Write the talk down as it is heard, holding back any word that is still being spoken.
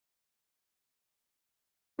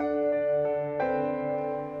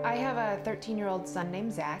have a 13-year-old son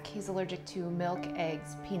named Zach. He's allergic to milk,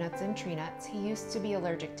 eggs, peanuts, and tree nuts. He used to be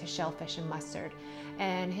allergic to shellfish and mustard,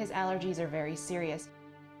 and his allergies are very serious.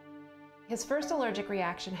 His first allergic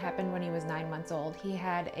reaction happened when he was 9 months old. He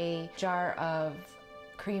had a jar of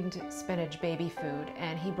creamed spinach baby food,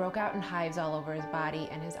 and he broke out in hives all over his body,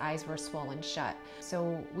 and his eyes were swollen shut.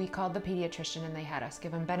 So we called the pediatrician, and they had us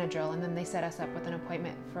give him Benadryl, and then they set us up with an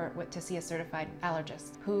appointment to see a certified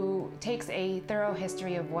allergist who takes a thorough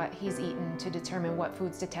history of what he's eaten to determine what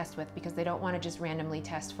foods to test with, because they don't want to just randomly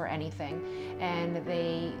test for anything. And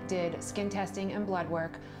they did skin testing and blood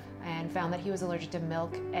work and found that he was allergic to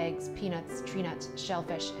milk, eggs, peanuts, tree nuts,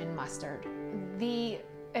 shellfish, and mustard. The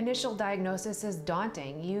initial diagnosis is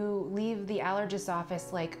daunting. You leave the allergist's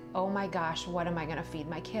office like, oh my gosh, what am I gonna feed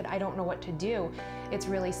my kid? I don't know what to do. It's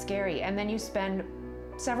really scary. And then you spend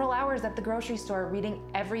several hours at the grocery store reading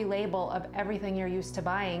every label of everything you're used to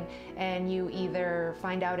buying, and you either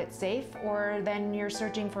find out it's safe or then you're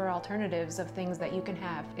searching for alternatives of things that you can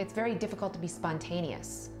have. It's very difficult to be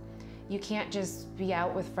spontaneous. You can't just be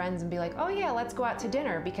out with friends and be like, oh yeah, let's go out to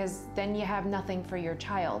dinner, because then you have nothing for your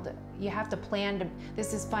child. You have to plan to,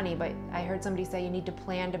 this is funny, but I heard somebody say you need to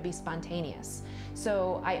plan to be spontaneous.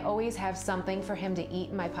 So I always have something for him to eat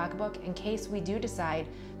in my pocketbook in case we do decide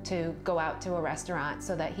to go out to a restaurant,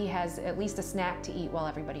 so that he has at least a snack to eat while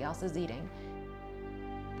everybody else is eating.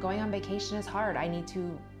 Going on vacation is hard. I need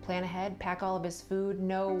to plan ahead, pack all of his food,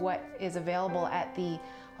 know what is available at the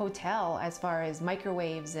hotel as far as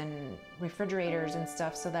microwaves and refrigerators and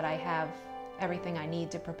stuff, so that I have everything I need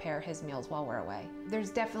to prepare his meals while we're away. There's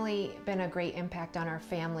definitely been a great impact on our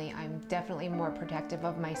family. I'm definitely more protective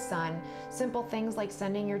of my son. Simple things like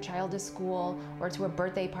sending your child to school or to a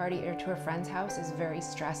birthday party or to a friend's house is very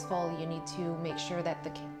stressful. You need to make sure that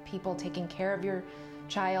the people taking care of your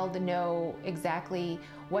child know exactly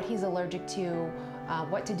what he's allergic to,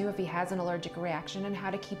 what to do if he has an allergic reaction, and how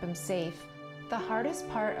to keep him safe. The hardest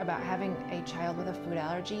part about having a child with a food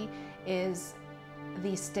allergy is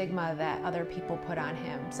the stigma that other people put on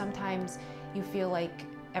him. Sometimes you feel like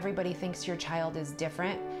everybody thinks your child is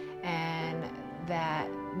different, and that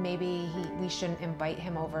maybe we shouldn't invite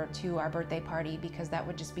him over to our birthday party because that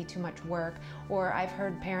would just be too much work. Or I've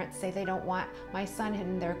heard parents say they don't want my son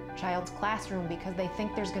in their child's classroom because they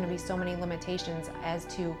think there's going to be so many limitations as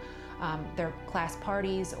to their class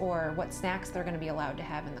parties or what snacks they're going to be allowed to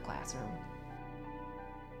have in the classroom.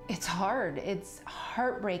 It's hard. It's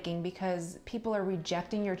heartbreaking because people are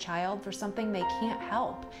rejecting your child for something they can't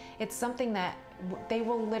help. It's something that they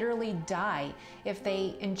will literally die if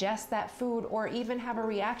they ingest that food or even have a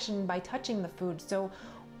reaction by touching the food. So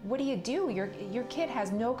what do? Your kid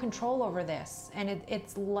has no control over this, and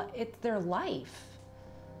it's their life.